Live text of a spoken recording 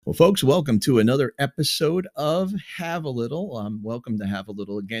Well, folks, welcome to another episode of Have a Little. Welcome to Have a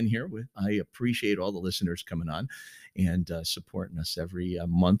Little again here. I appreciate all the listeners coming on and supporting us every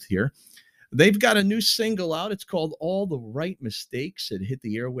month here. They've got a new single out. It's called All the Right Mistakes. It hit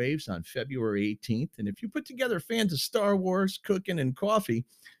the airwaves on February 18th. And if you put together fans of Star Wars, cooking, and coffee,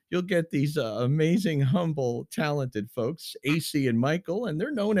 you'll get these amazing, humble, talented folks, AC and Michael, and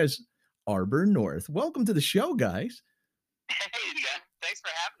they're known as Arbor North. Welcome to the show, guys. Hey, Jeff. Thanks for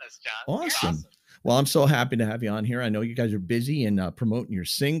having us, John. Awesome. Well, I'm so happy to have you on here. I know you guys are busy and promoting your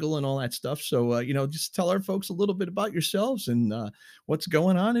single and all that stuff. So, just tell our folks a little bit about yourselves and what's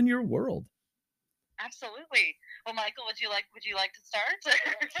going on in your world. Absolutely. Well, Michael, would you like to start?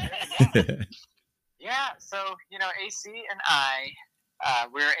 Yeah. So, AC and I,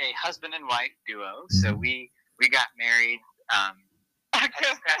 we're a husband and wife duo. So we got married.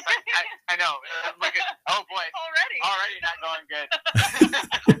 I know. Look at, oh boy, already not going good.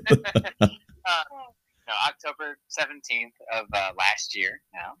 October 17th of last year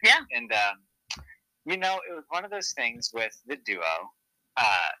now. Yeah. And it was one of those things with the duo.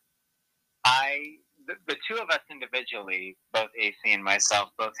 The two of us individually, both AC and myself,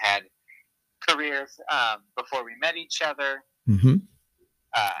 both had careers before we met each other. Mm-hmm.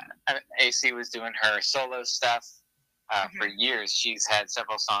 AC was doing her solo stuff for years. She's had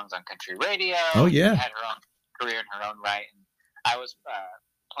several songs on country radio. Oh, yeah. Had her own career in her own right. And I was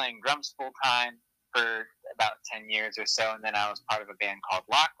playing drums full time for about 10 years or so. And then I was part of a band called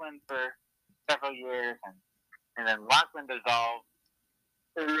Lachlan for several years. And then Lachlan dissolved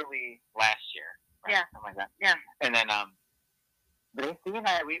early last year. Right? Yeah. Something like that. Yeah. And then, but AC and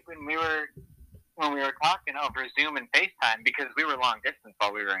I, when we were talking over Zoom and FaceTime, because we were long distance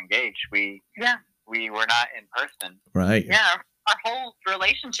while we were engaged, we were not in person. Right. Yeah. Our whole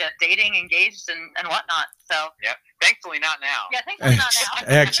relationship, dating, engaged, and whatnot. So. Yep. Thankfully, not now. Yeah. Thankfully, not now.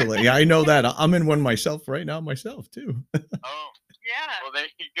 Excellent. Yeah, I know that. I'm in one myself right now, too. Oh. Yeah. Well, there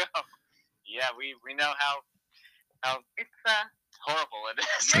you go. Yeah, we know how it's horrible it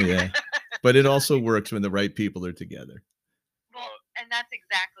is. Yeah. But it also works when the right people are together. Well, and that's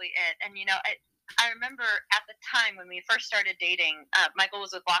exactly it. And I remember at the time when we first started dating, Michael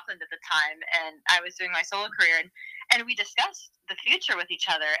was with Lachlan at the time, and I was doing my solo career, and we discussed the future with each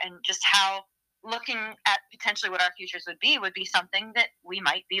other and just how looking at potentially what our futures would be something that we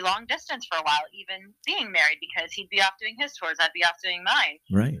might be long distance for a while, even being married, because he'd be off doing his tours, I'd be off doing mine.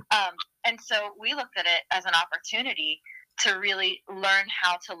 Right. And so we looked at it as an opportunity to really learn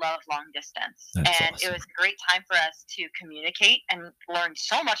how to love long distance. That's and awesome. It was a great time for us to communicate and learn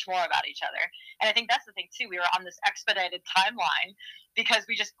so much more about each other. And I think that's the thing too. We were on this expedited timeline because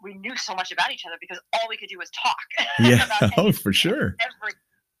we knew so much about each other because all we could do was talk. Yeah. about For sure.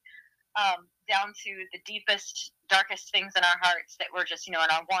 Down to the deepest, darkest things in our hearts that were just, in our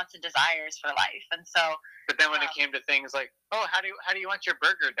wants and desires for life. And so. But then when it came to things like, oh, how do you want your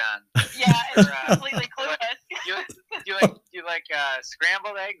burger done? Yeah, it's completely clueless. You like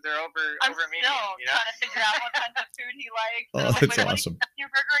scrambled eggs or over medium? I'm still trying to figure out what kind of food he likes. Oh, that's awesome. Your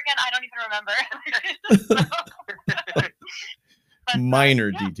burger again? I don't even remember.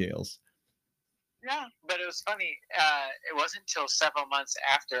 Minor details. Yeah. But it was funny. It wasn't until several months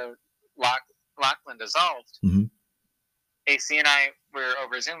after Lachlan dissolved. Mm-hmm. AC and I were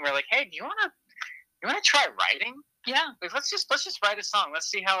over Zoom. We're like, hey, do you want to try writing? Yeah. Like, let's just write a song. Let's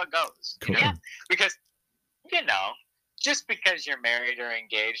see how it goes. Cool. Yeah. Because just because you're married or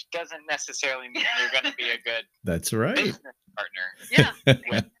engaged doesn't necessarily mean you're going to be a good That's right. business partner. Yeah.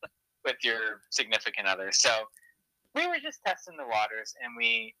 with your significant other. So we were just testing the waters, and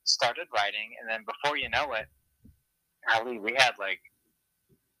we started writing. And then before you know it, Ali, we had like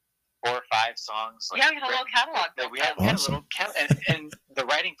 4 or 5 songs. Like, we had a little catalog. We had a little catalog, and the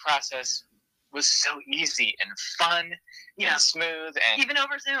writing process was so easy and fun and smooth, and even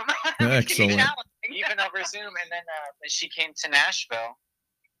over Zoom. Excellent. Even over Zoom. And then she came to Nashville.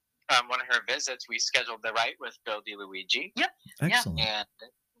 One of her visits, we scheduled the write with Bill DiLuigi. Yep. Excellent. And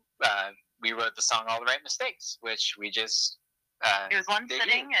we wrote the song "All the Right Mistakes," which we just. It was one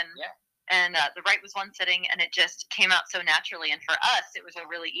sitting, and the write was one sitting, and it just came out so naturally. And for us, it was a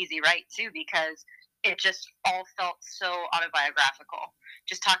really easy write too, because it just all felt so autobiographical.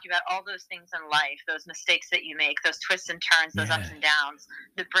 Just talking about all those things in life, those mistakes that you make, those twists and turns, those ups and downs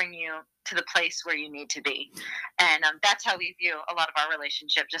that bring you to the place where you need to be. And that's how we view a lot of our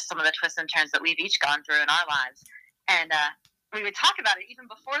relationship, just some of the twists and turns that we've each gone through in our lives. And we would talk about it even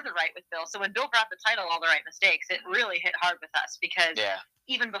before the write with Bill. So when Bill brought the title, All the Right Mistakes, it really hit hard with us because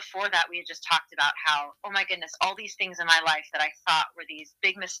even before that, we had just talked about how, oh my goodness, all these things in my life that I thought were these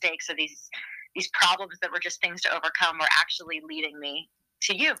big mistakes or these problems that were just things to overcome were actually leading me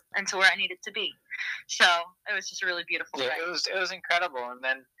to you and to where I needed to be. So it was just a really beautiful Yeah, write. it was incredible. And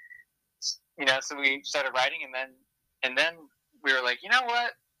then, so we started writing, and then we were like, you know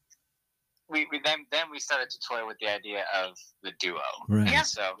what? Then we started to toy with the idea of the duo. Right. And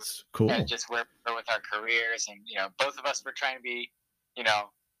so cool. And just where we're with our careers, and both of us were trying to be,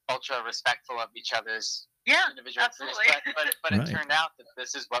 ultra respectful of each other's individual careers. But right. It turned out that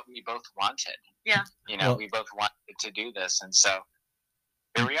this is what we both wanted. Yeah. We both wanted to do this, and so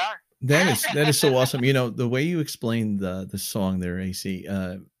here we are. That is so awesome. The way you explained the song there, AC,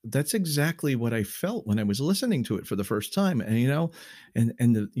 that's exactly what I felt when I was listening to it for the first time. And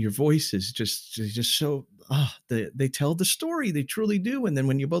your voice is just so they tell the story. They truly do. And then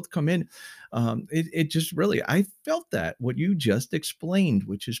when you both come in, it just really, I felt that what you just explained,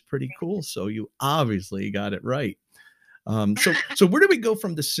 which is pretty cool. So you obviously got it right. So where do we go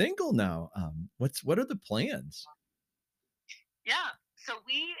from the single now? What are the plans? Yeah. So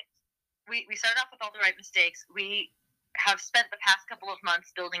we started off with All the Right Mistakes. We have spent the past couple of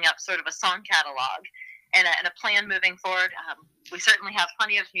months building up sort of a song catalog and a plan moving forward. We certainly have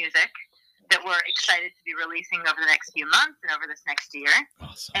plenty of music that we're excited to be releasing over the next few months and over this next year.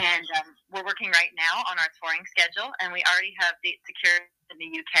 Awesome. And we're working right now on our touring schedule, and we already have dates secured in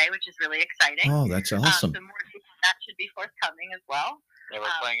the UK, which is really exciting. Oh, that's awesome. So more that should be forthcoming as well. Yeah,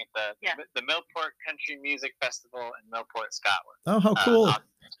 we're playing at the Millport Country Music Festival in Millport, Scotland. Oh, how cool!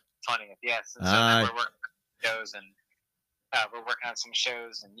 20th, yes. And so then we're working on shows, and we're working on some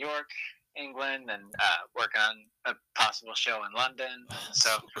shows in York, England, and working on a possible show in London.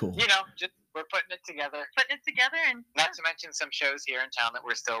 So cool. Just we're putting it together, and not to mention some shows here in town that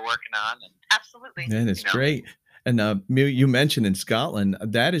we're still working on. And absolutely, that is great. And you mentioned in Scotland,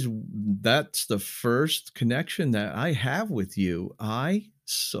 that's the first connection that I have with you. I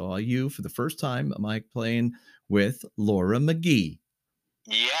saw you for the first time, Mike, playing with Laura McGee.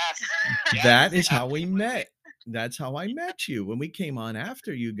 Yes. That is how we met. That's how I met you when we came on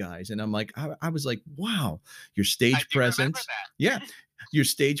after you guys. And I'm like, I was like, wow, your stage presence. Yeah. Your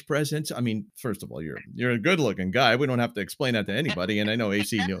stage presence. I mean, first of all, you're a good looking guy. We don't have to explain that to anybody. And I know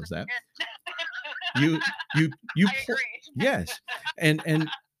AC knows that. You yes.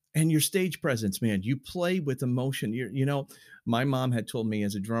 And your stage presence, man, you play with emotion. My mom had told me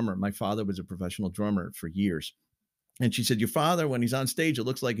as a drummer, my father was a professional drummer for years. And she said, your father, when he's on stage, it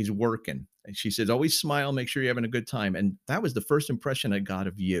looks like he's working. And she says, always smile, make sure you're having a good time. And that was the first impression I got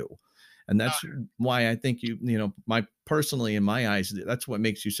of you. And that's why I think personally, in my eyes, that's what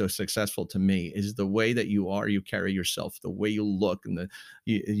makes you so successful to me, is the way that you are, you carry yourself, the way you look, and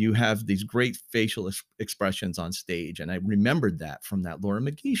you have these great facial expressions on stage. And I remembered that from that Laura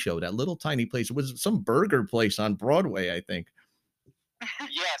McGee show, that little tiny place. It was some burger place on Broadway, I think.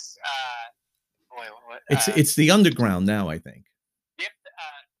 Yes. It's the Underground now, I think. Yep.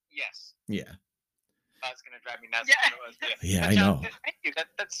 Yes. Yeah. That's going to drive me nuts. Yeah, I know. Thank you.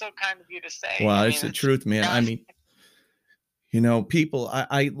 That's so kind of you to say. Well, it's the truth, man. I mean, people,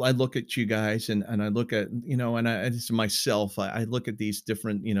 I look at you guys and I look at, and it's myself, I look at these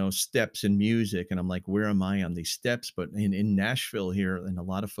different, steps in music, and I'm like, where am I on these steps? But in Nashville here, and a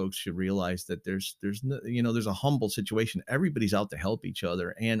lot of folks should realize that there's a humble situation. Everybody's out to help each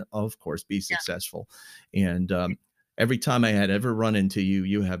other and, of course, be successful. And every time I had ever run into you,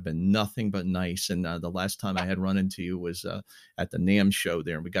 you have been nothing but nice. And the last time I had run into you was at the NAMM show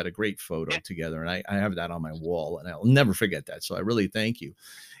there, and we got a great photo together. And I have that on my wall, and I'll never forget that. So I really thank you.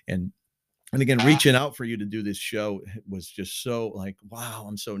 And again, reaching out for you to do this show was just so like, wow,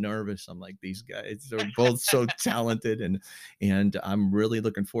 I'm so nervous. I'm like, these guys are both so talented, and I'm really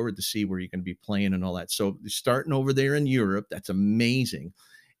looking forward to see where you're going to be playing and all that. So starting over there in Europe, that's amazing.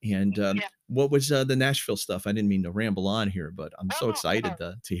 And what was the Nashville stuff? I didn't mean to ramble on here, but I'm so excited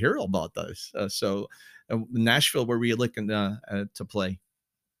to hear all about those. So Nashville, where were you looking to play?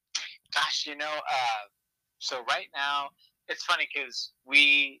 Gosh, so right now, it's funny because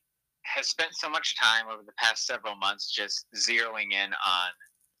we have spent so much time over the past several months just zeroing in on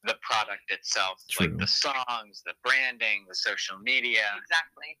the product itself. True. Like the songs, the branding, the social media.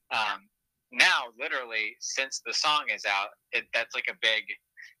 Exactly. Now, literally, since the song is out, that's like a big...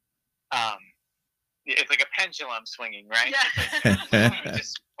 it's like a pendulum swinging, right? Yeah.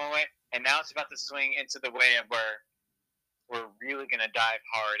 And now it's about to swing into the way of where we're really going to dive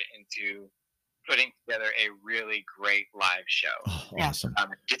hard into putting together a really great live show. Oh, awesome.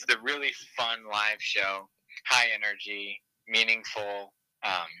 It's a really fun live show, high energy, meaningful.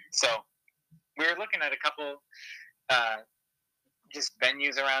 So we were looking at a couple just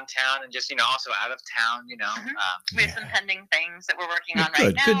venues around town, and just, also out of town, we have some pending things that we're working on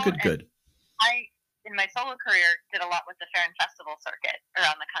right now. Good. in my solo career did a lot with the fair and festival circuit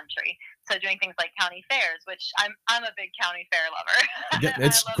around the country. So doing things like county fairs, which I'm a big county fair lover. Yeah, I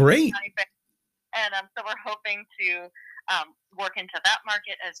it's love great. county fair. And so we're hoping to work into that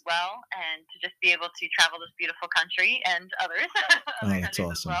market as well, and to just be able to travel this beautiful country and others, Oh, other that's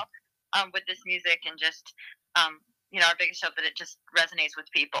countries as awesome. well, with this music, and just our biggest hope that it just resonates with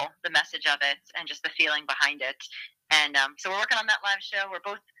people, the message of it, and just the feeling behind it. And so we're working on that live show. We're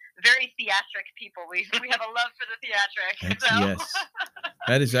both very theatric people. We have a love for the theatric. So. Yes.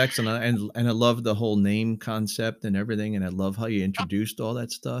 That is excellent, and I love the whole name concept and everything, and I love how you introduced all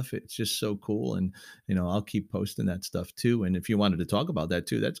that stuff. It's just so cool, and I'll keep posting that stuff too. And if you wanted to talk about that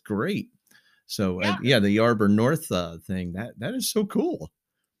too, that's great. So, Yeah. yeah, the Arbor North thing, that is so cool.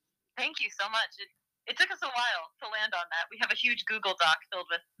 Thank you so much. It took us a while to land on that. We have a huge Google Doc filled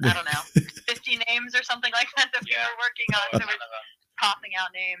with, I don't know, 50 names or something like that we were working on. So we're tossing out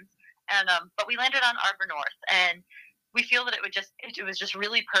names, and but we landed on Arbor North, and we feel that it was just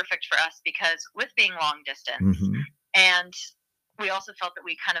really perfect for us, because with being long distance, and we also felt that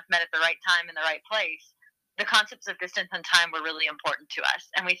we kind of met at the right time in the right place. The concepts of distance and time were really important to us,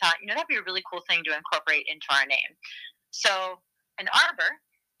 and we thought, that'd be a really cool thing to incorporate into our name. So an arbor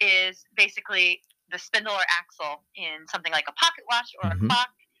is basically the spindle or axle in something like a pocket watch or a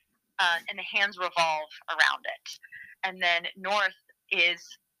clock, and the hands revolve around it. And then north is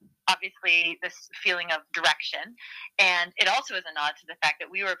obviously this feeling of direction, and it also is a nod to the fact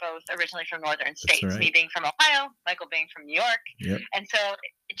that we were both originally from northern states. Right. Me being from Ohio, Michael being from New York. Yep. And so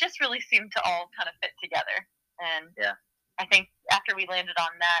it just really seemed to all kind of fit together. And yeah, I think after we landed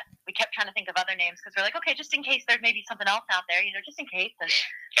on that, we kept trying to think of other names, because we're like, okay, just in case there's maybe something else out there, just in case. And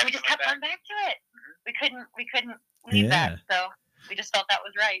we just kept going back to it. We couldn't leave that. So we just felt that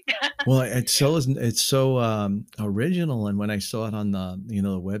was right. Well, it's so original, and when I saw it on the the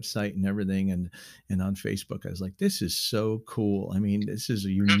website and everything, and on Facebook, I was like, this is so cool. I mean, this is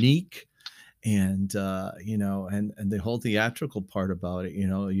unique. And and the whole theatrical part about it,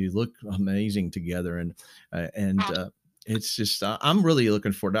 you look amazing together, and it's just I'm really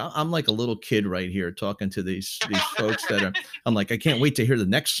looking forward to. I'm like a little kid right here talking to these folks that are. I'm like, I can't wait to hear the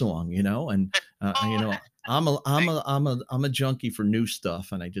next song, and I'm a junkie for new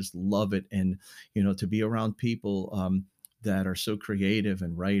stuff, and I just love it. And to be around people that are so creative,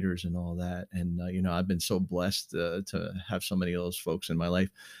 and writers and all that, and I've been so blessed to have so many of those folks in my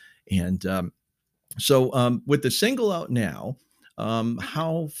life. And so with the single out now,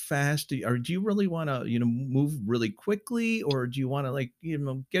 how fast do you really want to move really quickly, or do you want to, like,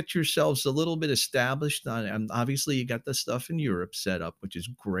 get yourselves a little bit established on? Obviously, you got the stuff in Europe set up, which is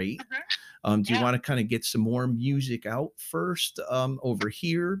great. Do you want to kind of get some more music out first over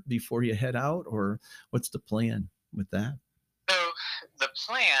here before you head out, or what's the plan with that? So the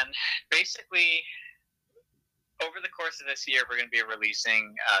plan, basically, over the course of this year, we're going to be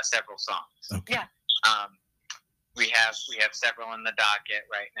releasing several songs. Okay. Yeah. We have several in the docket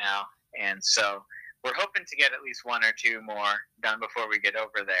right now, and so we're hoping to get at least one or two more done before we get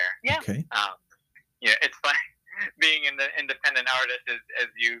over there. Yeah. Okay. It's fun being an independent artist, as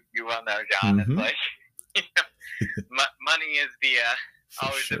you well know, John. It's like money is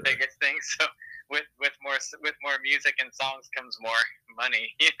always the biggest thing. So with more music and songs comes more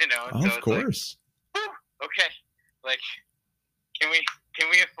money. Oh, so of course. Like, okay, like can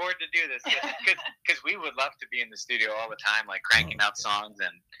we afford to do this? Because we would love to be in the studio all the time, like cranking out songs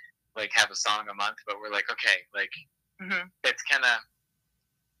and like have a song a month. But we're like, okay, like it's kind of,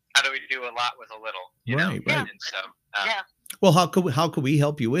 how do we do a lot with a little? Right. And so Well, how could we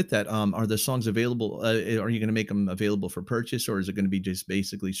help you with that? Are the songs available? Are you going to make them available for purchase, or is it going to be just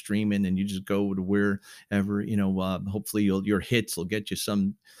basically streaming, and you just go to wherever? Hopefully your hits will get you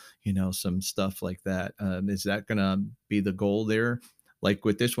some, some stuff like that. Is that going to be the goal there? Like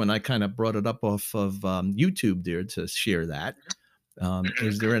with this one, I kind of brought it up off of YouTube there to share that.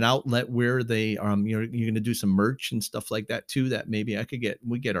 Is there an outlet where they you're going to do some merch and stuff like that too, that maybe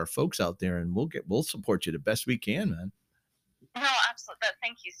we get our folks out there, and we'll support you the best we can, man? No, absolutely.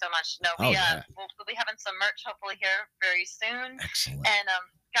 Thank you so much. No, we'll be having some merch hopefully here very soon. Excellent. And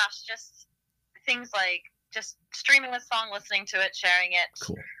gosh, just things like just streaming the song, listening to it, sharing it.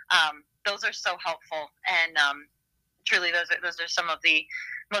 Cool. Those are so helpful, and truly, those are some of the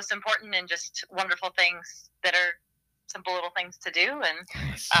most important and just wonderful things that are simple little things to do,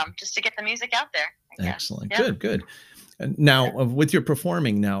 and just to get the music out there. Excellent. Yeah. Good. And now, with your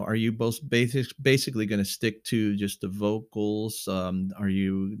performing now, are you both basically going to stick to just the vocals? Are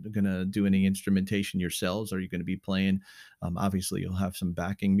you going to do any instrumentation yourselves? Are you going to be playing? Obviously, you'll have some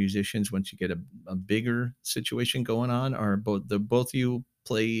backing musicians once you get a bigger situation going on. Or both of you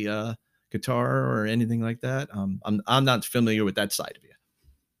play guitar or anything like that? I'm not familiar with that side of you.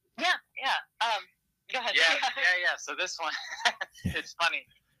 Yeah. Go ahead. Yeah. So this one, it's funny.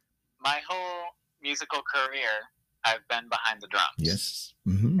 My whole musical career, I've been behind the drums. Yes.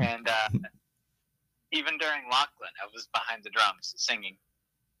 Mm-hmm. And even during Lachlan, I was behind the drums singing.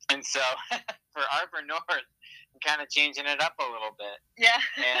 And so for Arbor North, I'm kind of changing it up a little bit. Yeah.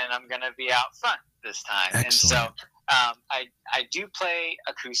 And I'm going to be out front this time. Excellent. And so I do play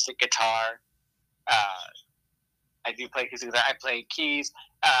acoustic guitar. I play keys.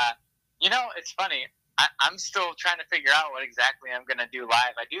 It's funny. I'm still trying to figure out what exactly I'm going to do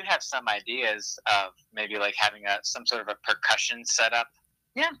live. I do have some ideas of maybe like having some sort of a percussion setup.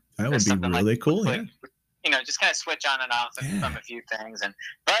 Yeah. That would be really cool. Like, just kind of switch on and off from a few things.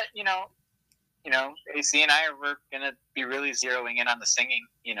 But AC and I we're going to be really zeroing in on the singing,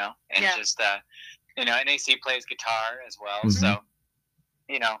 and just, and AC plays guitar as well. Mm-hmm. So,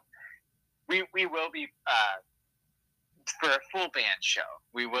 we will be, for a full band show,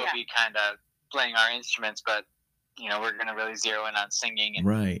 we will be kind of playing our instruments, but we're going to really zero in on singing and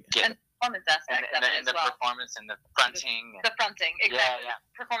and performance aspect and the performance and the fronting. The fronting, exactly. Yeah.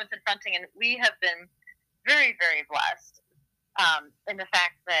 Performance and fronting, and we have been very, very blessed in the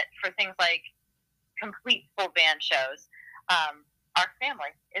fact that for things like complete full band shows, our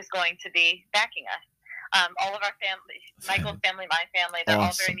family is going to be backing us. All of our family, Michael's family, my family, they're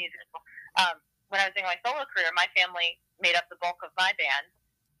all very musical. When I was in my solo career, my family made up the bulk of my band.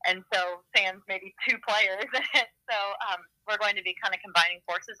 And so Sam's maybe 2 players. So we're going to be kind of combining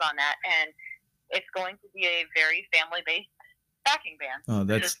forces on that. And it's going to be a very family-based backing band. Oh,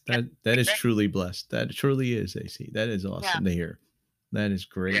 that is truly blessed. That truly is, AC. That is awesome to hear. That is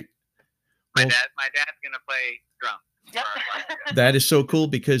great. Yeah. My dad's going to play drums. Yep. That is so cool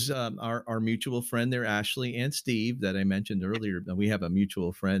because our mutual friend there, Ashley and Steve, that I mentioned earlier, we have a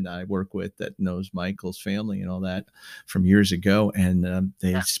mutual friend I work with that knows Michael's family and all that from years ago, and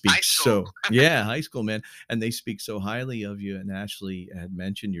they speak high school, man, and they speak so highly of you. And Ashley had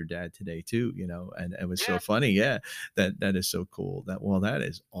mentioned your dad today too, and it was so funny. Yeah, that is so cool. That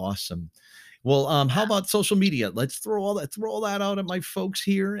is awesome. Well, how about social media? Let's throw all that out at my folks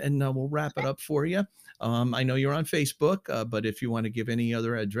here, and we'll wrap it up for you. I know you're on Facebook, but if you want to give any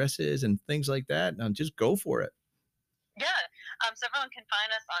other addresses and things like that, just go for it. Yeah. So everyone can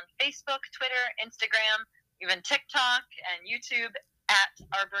find us on Facebook, Twitter, Instagram, even TikTok and YouTube at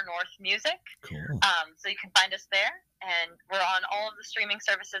Arbor North Music. Cool. So you can find us there, and we're on all of the streaming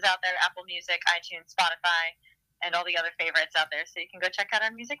services out there: Apple Music, iTunes, Spotify, and all the other favorites out there. So you can go check out our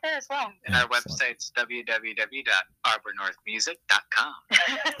music there as well. And our website's www.arbornorthmusic.com.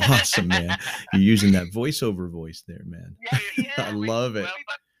 Awesome, man. You're using that voiceover voice there, man. Yeah. I love it. Well,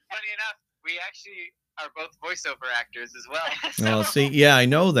 funny enough, we actually are both voiceover actors as well. Well, see, yeah, I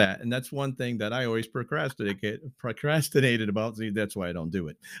know that. And that's one thing that I always procrastinated about. See, that's why I don't do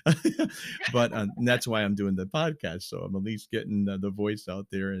it. But that's why I'm doing the podcast. So I'm at least getting the voice out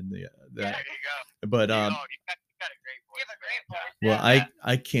there. And there you go. But you got a great voice. You have a great voice. Well,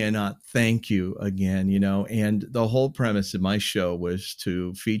 I cannot thank you again, and the whole premise of my show was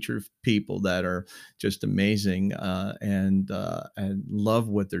to feature people that are just amazing and love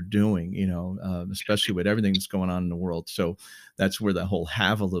what they're doing, especially with everything that's going on in the world. So that's where the whole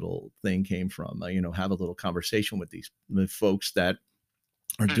have a little thing came from, have a little conversation with these folks that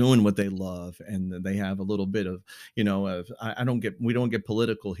are doing what they love, and they have a little bit of, we don't get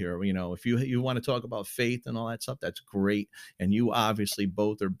political here. If you want to talk about faith and all that stuff, that's great. And you obviously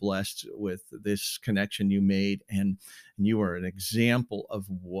both are blessed with this connection you made, and you are an example of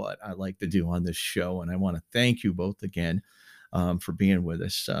what I like to do on this show. And I want to thank you both again for being with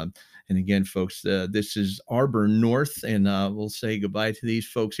us. And again, folks, this is Arbor North, and we'll say goodbye to these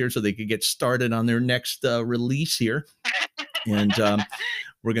folks here so they could get started on their next release here. And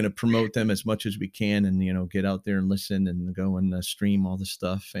we're going to promote them as much as we can, and get out there and listen and go and stream all the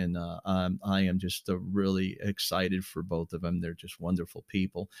stuff. And I am just really excited for both of them. They're just wonderful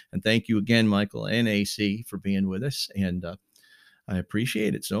people. And thank you again, Michael and AC, for being with us. And I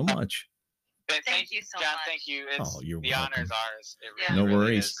appreciate it so much. Thank you so John, much. Thank you. You're the welcome. honor's ours. No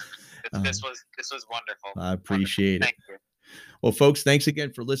worries. This was wonderful. I appreciate it. Thank you. Well, folks, thanks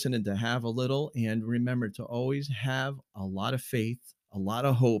again for listening to Have a Little. And remember to always have a lot of faith, a lot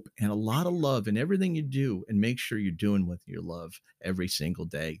of hope, and a lot of love in everything you do. And make sure you're doing what you love every single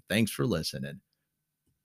day. Thanks for listening.